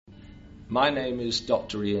My name is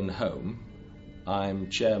Dr. Ian Home. I'm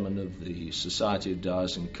chairman of the Society of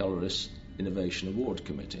Dyers and Colourists Innovation Award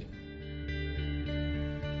Committee.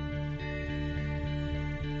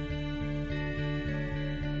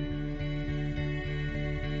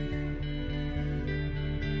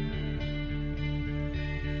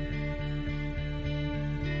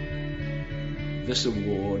 This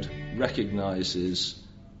award recognises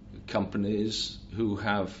companies who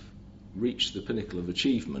have reached the pinnacle of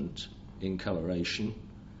achievement in coloration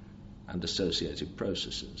and associated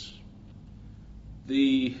processes.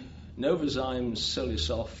 The Novozymes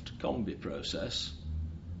CombiPolish process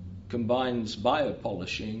combines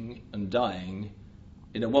biopolishing and dyeing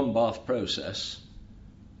in a one-bath process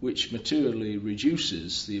which materially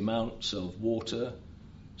reduces the amounts of water,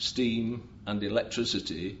 steam and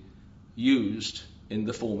electricity used in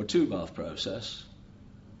the former two-bath process,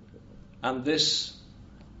 and this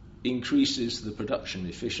increases the production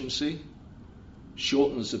efficiency,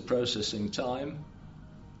 shortens the processing time,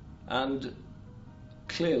 and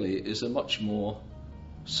clearly is a much more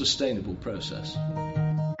sustainable process.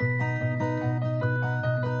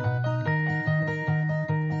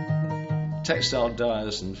 Textile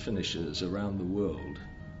dyers and finishers around the world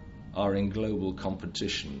are in global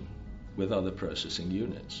competition with other processing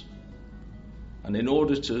units. And in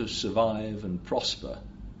order to survive and prosper,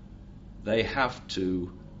 they have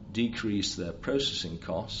to decrease their processing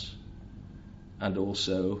costs and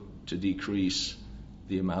also to decrease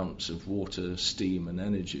the amounts of water, steam and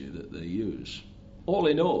energy that they use. All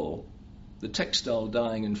in all, the textile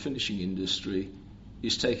dyeing and finishing industry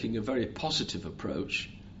is taking a very positive approach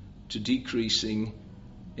to decreasing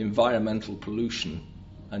environmental pollution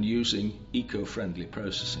and using eco-friendly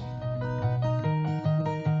processing.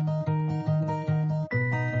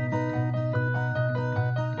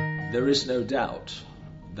 There is no doubt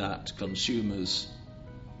that consumers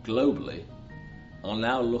globally are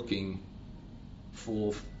now looking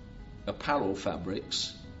for apparel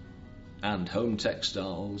fabrics and home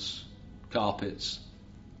textiles, carpets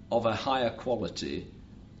of a higher quality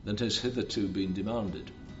than has hitherto been demanded.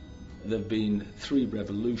 There have been three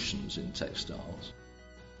revolutions in textiles.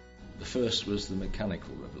 The first was the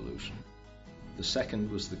mechanical revolution, the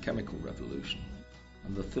second was the chemical revolution,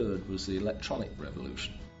 and the third was the electronic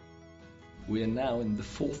revolution. We are now in the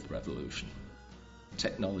fourth revolution,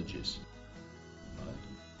 technologies. Right?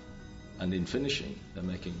 And in finishing, they're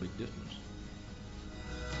making a big difference.